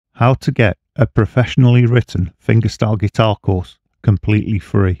How to get a professionally written fingerstyle guitar course completely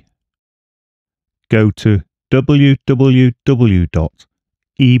free. Go to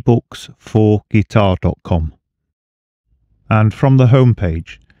www.ebooks4guitar.com and from the home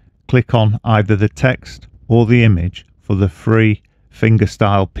page click on either the text or the image for the free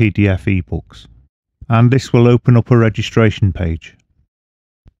fingerstyle PDF ebooks, and this will open up a registration page.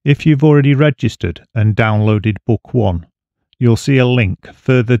 If you've already registered and downloaded book 1, you'll see a link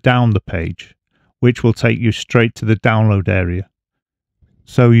further down the page which will take you straight to the download area.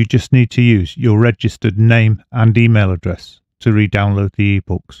 So you just need to use your registered name and email address to re-download the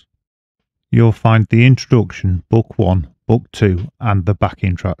ebooks. You'll find the introduction, book 1, book 2 and the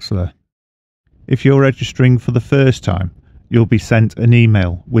backing tracks there. If you're registering for the first time, you'll be sent an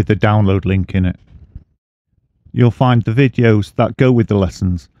email with a download link in it. You'll find the videos that go with the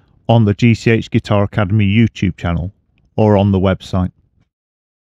lessons on the GCH Guitar Academy YouTube channel or on the website.